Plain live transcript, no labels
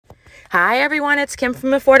Hi everyone, it's Kim from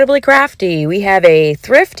Affordably Crafty. We have a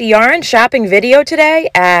thrift yarn shopping video today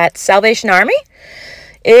at Salvation Army.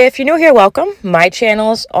 If you're new here, welcome. My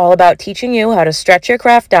channel is all about teaching you how to stretch your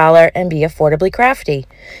craft dollar and be affordably crafty.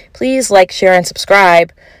 Please like, share, and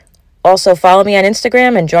subscribe. Also follow me on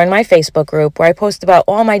Instagram and join my Facebook group where I post about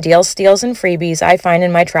all my deals, steals, and freebies I find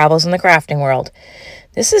in my travels in the crafting world.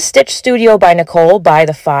 This is Stitch Studio by Nicole by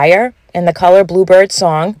the Fire and the color Bluebird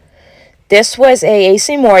Song. This was a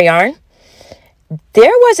AC Moore yarn.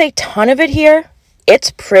 There was a ton of it here.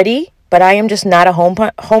 It's pretty, but I am just not a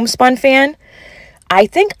homespun fan. I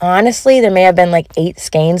think, honestly, there may have been like 8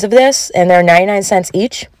 skeins of this, and they're 99 cents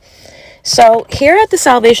each. So here at the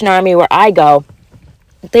Salvation Army where I go,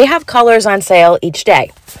 they have colors on sale each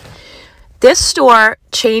day. This store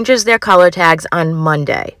changes their color tags on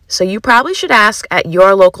Monday. So you probably should ask at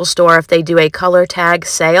your local store if they do a color tag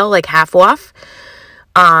sale, like half off,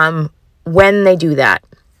 when they do that.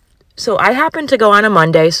 So I happened to go on a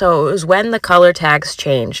Monday, so it was when the color tags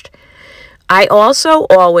changed. I also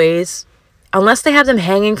always, unless they have them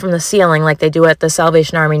hanging from the ceiling like they do at the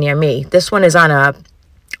Salvation Army near me, this one is on a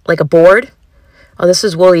board. Oh, this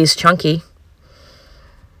is Woolies Chunky.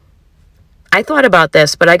 I thought about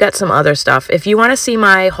this, but I got some other stuff. If you want to see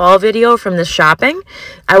my haul video from this shopping,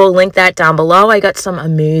 I will link that down below. I got some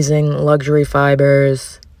amazing luxury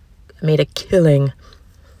fibers. I made a killing.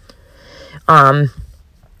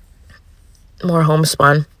 More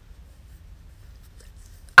homespun.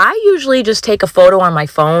 I usually just take a photo on my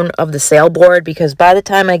phone of the sale board because by the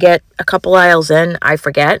time I get a couple aisles in, I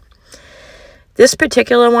forget. This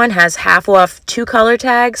particular one has half off 2 color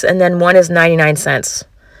tags and then one is 99 cents.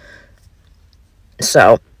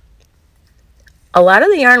 So, a lot of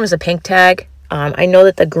the yarn was a pink tag. I know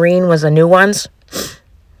that the green was a new ones.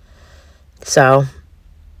 So,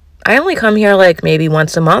 I only come here like maybe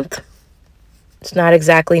once a month. It's not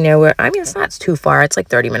exactly nowhere. I mean, it's not too far. It's like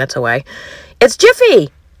 30 minutes away. It's Jiffy!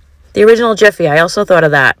 The original Jiffy. I also thought of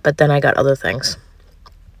that, but then I got other things.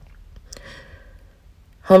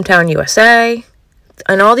 Hometown USA.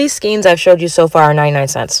 And all these skeins I've showed you so far are 99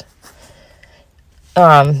 cents.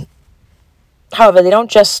 However, they don't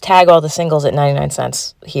just tag all the singles at 99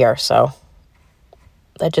 cents here, so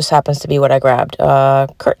that just happens to be what I grabbed.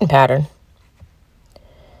 Curtain pattern.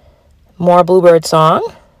 More Bluebird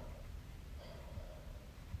Song.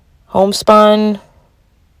 Homespun.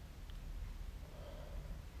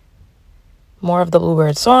 More of the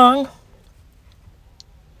Bluebird Song.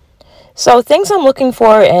 So things I'm looking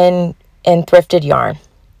for in thrifted yarn.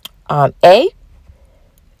 A,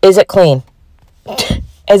 is it clean?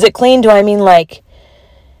 Is it clean? Do I mean like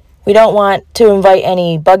we don't want to invite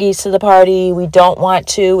any buggies to the party. We don't want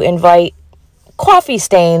to invite coffee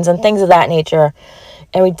stains and things of that nature.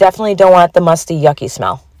 And we definitely don't want the musty, yucky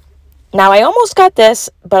smell. Now, I almost got this,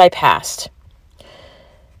 but I passed.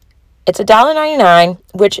 It's $1.99,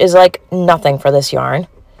 which is like nothing for this yarn.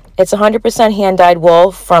 It's 100% hand-dyed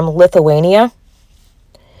wool from Lithuania.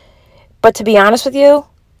 But to be honest with you,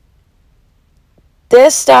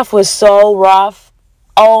 this stuff was so rough.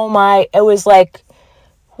 Oh my, it was like,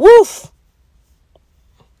 woof.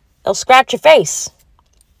 It'll scratch your face.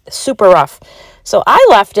 Super rough. So I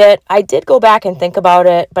left it. I did go back and think about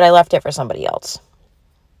it, but I left it for somebody else.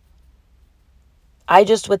 I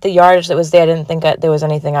just, with the yardage that was there, didn't think that there was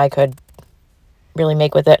anything I could really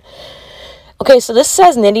make with it. Okay, so this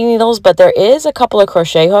says knitting needles, but there is a couple of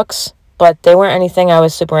crochet hooks, but they weren't anything I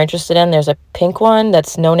was super interested in. There's a pink one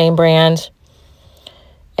that's no name brand,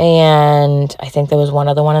 and I think there was one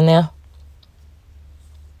other one in there.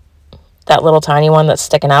 That little tiny one that's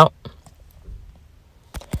sticking out.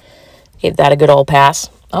 Gave that a good old pass.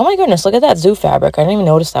 Oh my goodness, look at that zoo fabric. I didn't even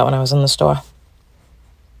notice that when I was in the store.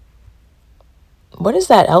 What is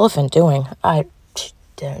that elephant doing?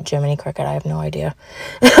 Jiminy Cricket, I have no idea.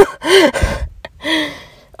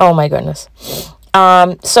 Oh my goodness.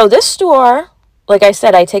 So this store, like I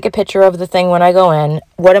said, I take a picture of the thing when I go in.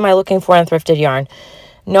 What am I looking for in thrifted yarn?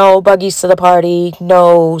 No buggies to the party,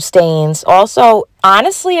 no stains. Also,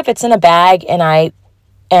 honestly, if it's in a bag and I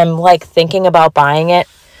am like thinking about buying it,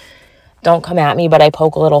 don't come at me, but I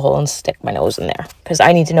poke a little hole and stick my nose in there because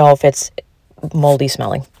I need to know if it's moldy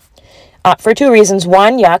smelling. For 2 reasons.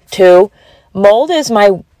 1, yuck. 2, mold is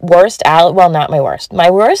my worst well, not my worst.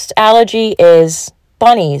 My worst allergy is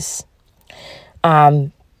bunnies.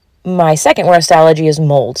 My second worst allergy is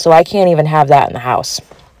mold, so I can't even have that in the house.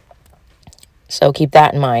 So keep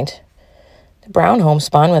that in mind. The brown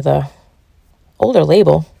homespun with a older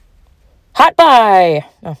label. Hot buy!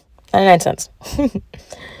 Oh, 99 cents.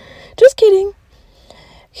 Just kidding.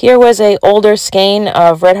 Here was a older skein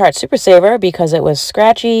of Red Heart Super Saver because it was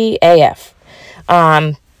scratchy AF.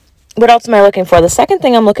 what else am I looking for? The second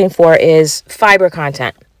thing I'm looking for is fiber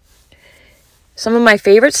content. Some of my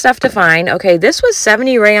favorite stuff to find. Okay, this was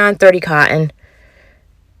 70 rayon, 30 cotton.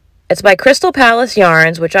 It's by Crystal Palace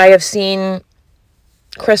Yarns, which I have seen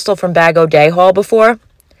Crystal from Bag O' Day haul before.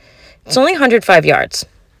 It's only 105 yards.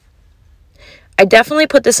 I definitely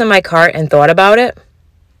put this in my cart and thought about it.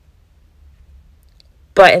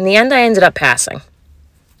 But in the end, I ended up passing.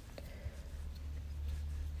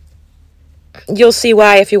 You'll see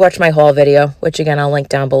why if you watch my haul video, which again, I'll link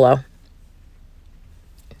down below.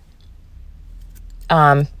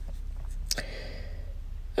 Oh,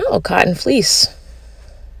 cotton fleece.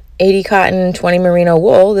 80 cotton, 20 merino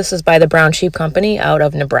wool. This is by the Brown Sheep Company out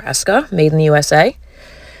of Nebraska, made in the USA.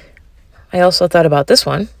 I also thought about this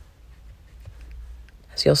one,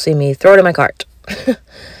 as you'll see me throw it in my cart.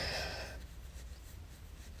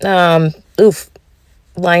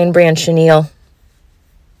 Lion brand chenille.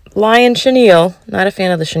 Lion chenille. Not a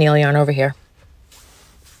fan of the chenille yarn over here.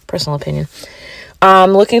 Personal opinion.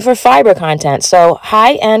 Looking for fiber content. So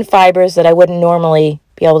high-end fibers that I wouldn't normally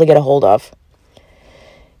be able to get a hold of.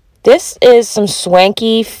 This is some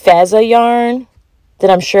swanky Fezza yarn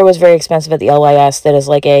that I'm sure was very expensive at the LYS. That is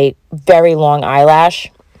like a very long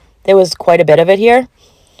eyelash. There was quite a bit of it here.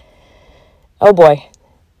 Oh boy.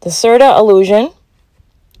 The Serta Illusion.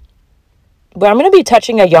 But I'm going to be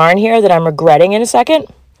touching a yarn here that I'm regretting in a second.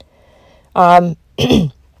 Remember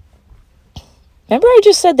I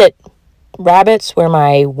just said that rabbits were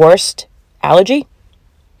my worst allergy?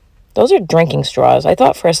 Those are drinking straws. I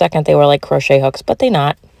thought for a second they were like crochet hooks, but they're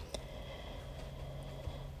not.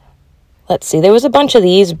 Let's see. There was a bunch of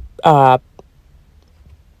these black,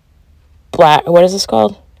 what is this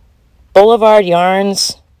called? Boulevard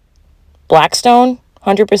Yarns Blackstone,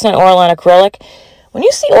 100% oil on acrylic. When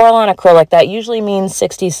you see oil on acrylic, that usually means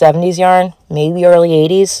 60s, 70s yarn, maybe early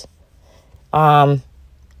 80s.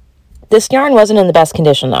 This yarn wasn't in the best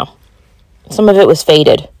condition, though. Some of it was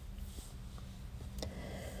faded.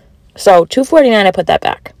 So, $2.49, I put that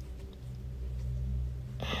back.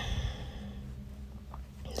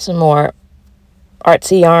 Some more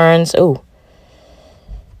artsy yarns. Ooh.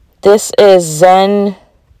 This is Zen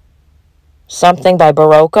something by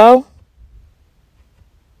Barocco.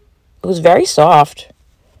 It was very soft.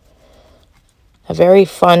 A very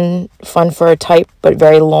fun fur type, but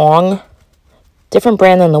very long. Different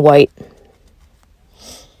brand than the white.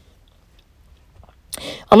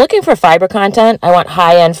 I'm looking for fiber content. I want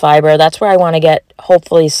high-end fiber. That's where I want to get,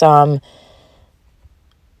 hopefully, some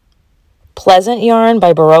Pleasant yarn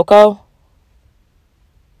by Barocco.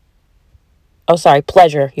 Oh, sorry,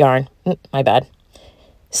 Pleasure yarn. My bad.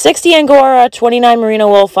 60 Angora, 29 merino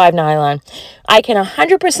wool, 5 nylon. I can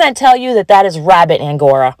 100% tell you that that is rabbit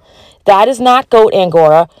Angora. That is not goat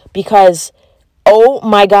Angora because, oh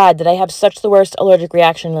my God, did I have such the worst allergic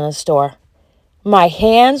reaction in the store. My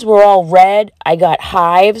hands were all red. I got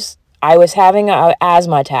hives. I was having an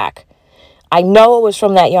asthma attack. I know it was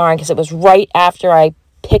from that yarn because it was right after I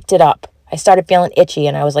picked it up. I started feeling itchy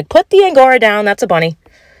and I was like, put the Angora down. That's a bunny.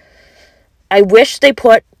 I wish they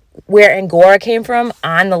put where Angora came from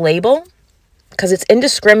on the label because it's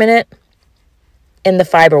indiscriminate in the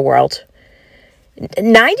fiber world.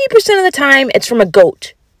 90% of the time it's from a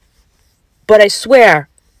goat. But I swear,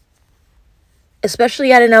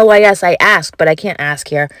 especially at an LYS, I ask, but I can't ask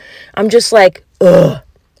here. I'm just like, ugh.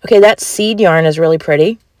 Okay, that seed yarn is really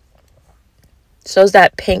pretty. So is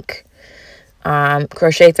that pink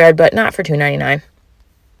crochet thread, but not for $2.99.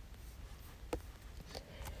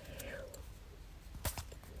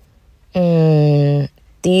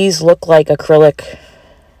 These look like acrylic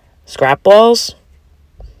scrap balls.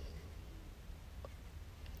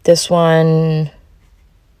 This one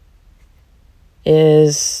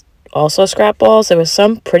is also scrap balls. There was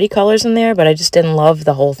some pretty colors in there, but I just didn't love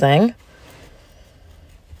the whole thing.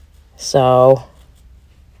 So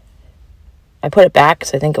I put it back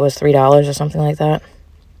because I think it was $3 or something like that.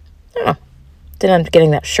 I don't know. Didn't end up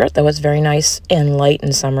getting that shirt that was very nice and light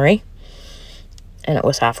and summery. And it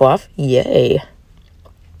was half off. Yay.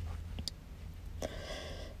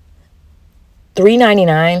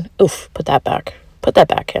 $3.99. Oof, put that back. Put that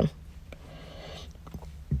back, Kim.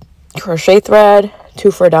 Crochet thread, 2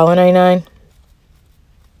 for $1.99.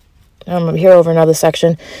 I'm here over another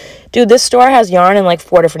section. Dude, this store has yarn in like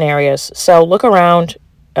 4 different areas. So look around.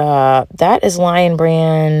 That is Lion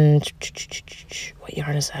brand. What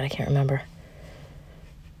yarn is that? I can't remember.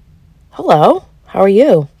 Hello. How are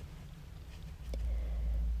you?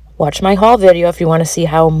 Watch my haul video if you want to see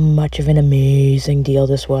how much of an amazing deal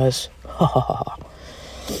this was.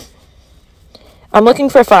 I'm looking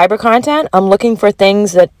for fiber content. I'm looking for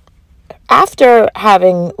things that, after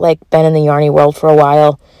having like been in the Yarnie world for a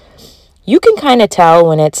while, You can kind of tell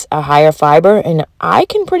when it's a higher fiber, and I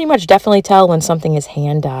can pretty much definitely tell when something is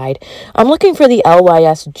hand dyed. I'm looking for the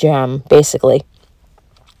LYS gem, basically.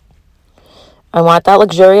 I want that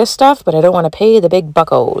luxurious stuff, but I don't want to pay the big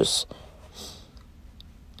buckos.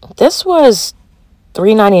 This was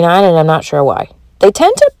 $3.99, and I'm not sure why. They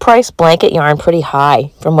tend to price blanket yarn pretty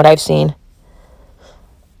high from what I've seen.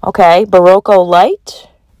 Okay, Barocco Light.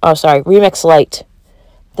 Oh, sorry, Remix Light.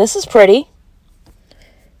 This is pretty.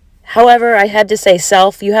 However, I had to say,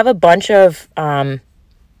 Self, you have a bunch of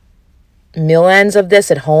mill ends of this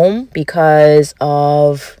at home because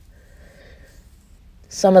of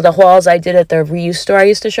some of the hauls I did at the reuse store I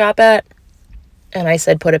used to shop at. And I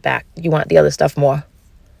said, put it back. You want the other stuff more.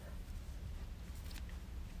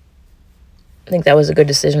 I think that was a good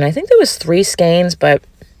decision. I think there was 3 skeins, but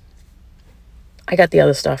I got the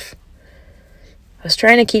other stuff. I was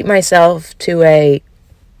trying to keep myself to a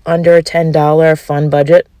under $10 fun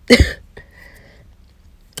budget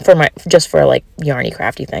for like Yarnie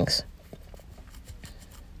Crafty things.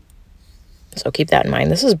 So keep that in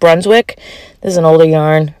mind. This is Brunswick. This is an older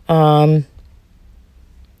yarn.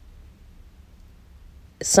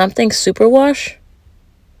 Something superwash.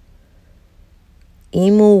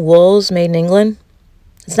 Emu wools made in England.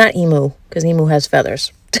 It's not emu, because emu has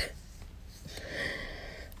feathers.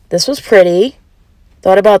 This was pretty.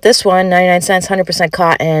 Thought about this one. 99 cents, 100%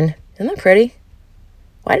 cotton. Isn't that pretty?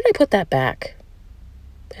 Why did I put that back?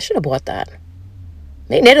 I should have bought that.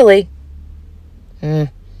 Made in Italy. I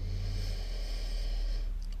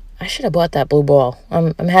should have bought that blue ball.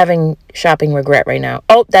 I'm having shopping regret right now.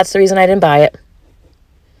 Oh, that's the reason I didn't buy it.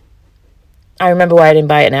 I remember why I didn't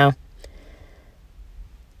buy it now.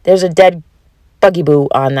 There's a dead buggy boo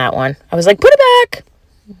on that one. I was like, put it back.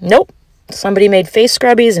 Nope. Somebody made face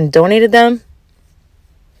scrubbies and donated them.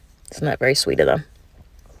 It's not very sweet of them.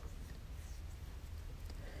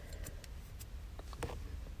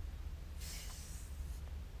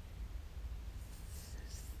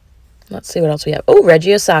 Let's see what else we have. Oh,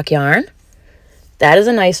 Regia sock yarn. That is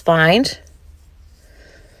a nice find.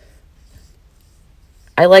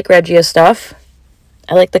 I like Regia stuff.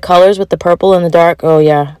 I like the colors with the purple and the dark. Oh,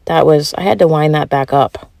 yeah. That was... I had to wind that back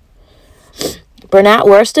up. Bernat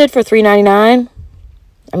worsted for $3.99.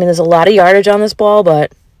 I mean, there's a lot of yardage on this ball,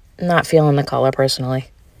 but I'm not feeling the color personally.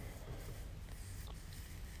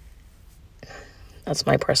 That's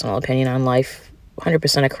my personal opinion on life.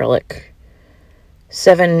 100% acrylic.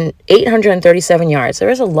 837 yards. There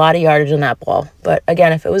is a lot of yardage in that ball. But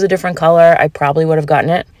again, if it was a different color, I probably would have gotten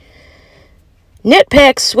it. Knit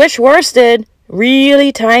Picks, Swish worsted.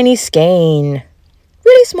 Really tiny skein.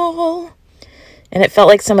 Really small. And it felt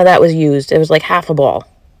like some of that was used. It was like half a ball.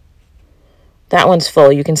 That one's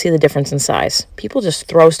full. You can see the difference in size. People just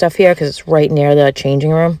throw stuff here because it's right near the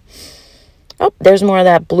changing room. Oh, there's more of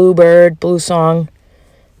that Bluebird, Blue Song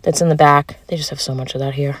that's in the back. They just have so much of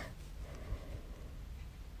that here.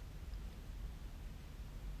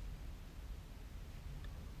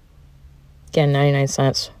 Again, 99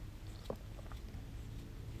 cents.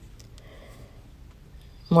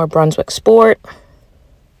 More Brunswick Sport.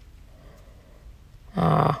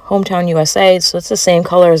 Hometown USA. So it's the same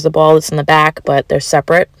color as the ball that's in the back, but they're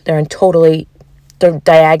separate. They're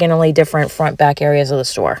diagonally different front back areas of the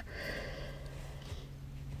store.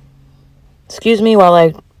 Excuse me while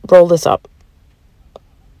I roll this up.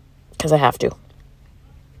 Because I have to.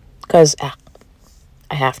 Because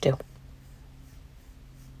I have to.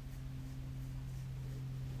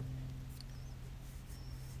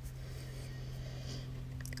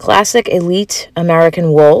 Classic Elite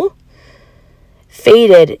American Wool.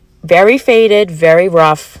 Faded, very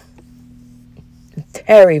rough.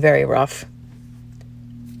 Very, very rough.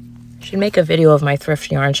 Should make a video of my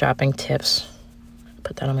thrift yarn shopping tips.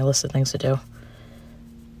 Put that on my list of things to do.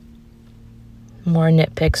 More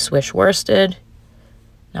Knit Picks, Swish worsted.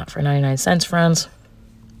 Not for 99 cents, friends.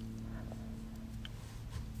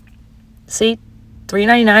 See?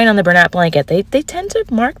 $3.99 on the Bernat blanket. They tend to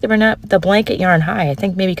mark the blanket yarn high. I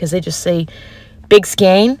think maybe because they just say big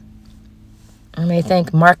skein. And they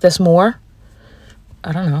think mark this more.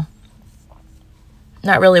 I don't know.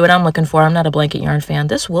 Not really what I'm looking for. I'm not a blanket yarn fan.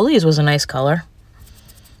 This Woolies was a nice color.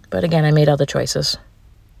 But again, I made other choices.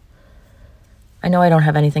 I know I don't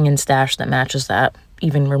have anything in stash that matches that,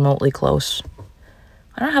 even remotely close.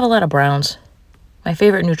 I don't have a lot of browns. My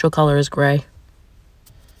favorite neutral color is gray.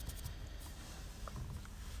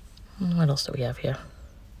 What else do we have here?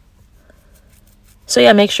 So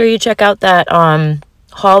yeah, make sure you check out that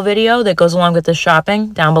haul video that goes along with the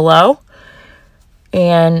shopping down below.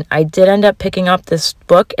 And I did end up picking up this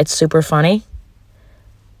book. It's super funny.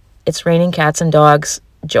 It's Raining Cats and Dogs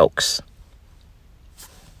Jokes.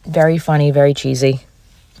 Very funny, very cheesy.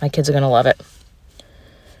 My kids are going to love it.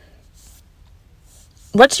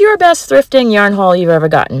 What's your best thrifting yarn haul you've ever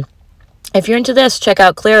gotten? If you're into this, check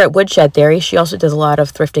out Claire at Woodshed Theory. She also does a lot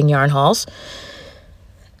of thrifting yarn hauls.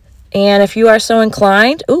 And if you are so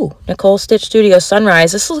inclined, ooh, Nicole Stitch Studio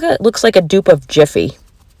Sunrise. This looks like a dupe of Jiffy.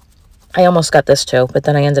 I almost got this too, but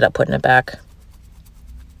then I ended up putting it back.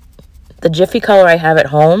 The Jiffy color I have at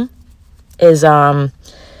home is that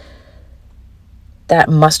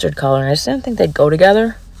mustard color. And I just didn't think they'd go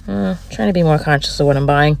together. Trying to be more conscious of what I'm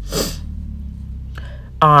buying.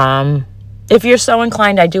 If you're so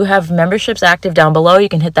inclined, I do have memberships active down below. You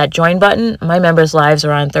can hit that join button. My members' lives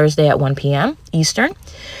are on Thursday at 1 p.m. Eastern.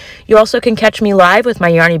 You also can catch me live with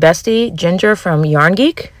my Yarnie Bestie Ginger from Yarn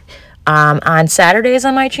Geek on Saturdays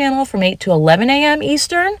on my channel from 8 to 11 a.m.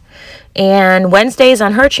 Eastern. And Wednesdays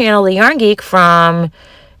on her channel, the Yarn Geek, from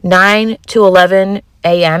 9 to 11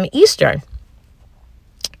 a.m. Eastern.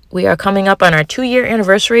 We are coming up on our 2-year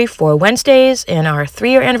anniversary for Wednesdays and our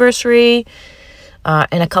 3-year anniversary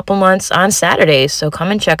in a couple months on Saturdays, so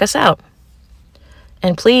come and check us out.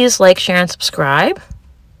 And please like, share, and subscribe.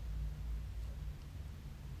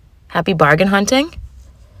 Happy bargain hunting.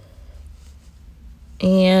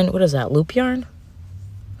 And what is that, loop yarn?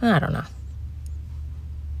 I don't know.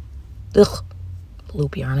 Ugh,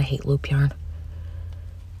 loop yarn, I hate loop yarn.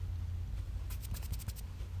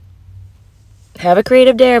 Have a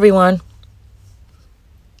creative day, everyone.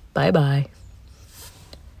 Bye-bye.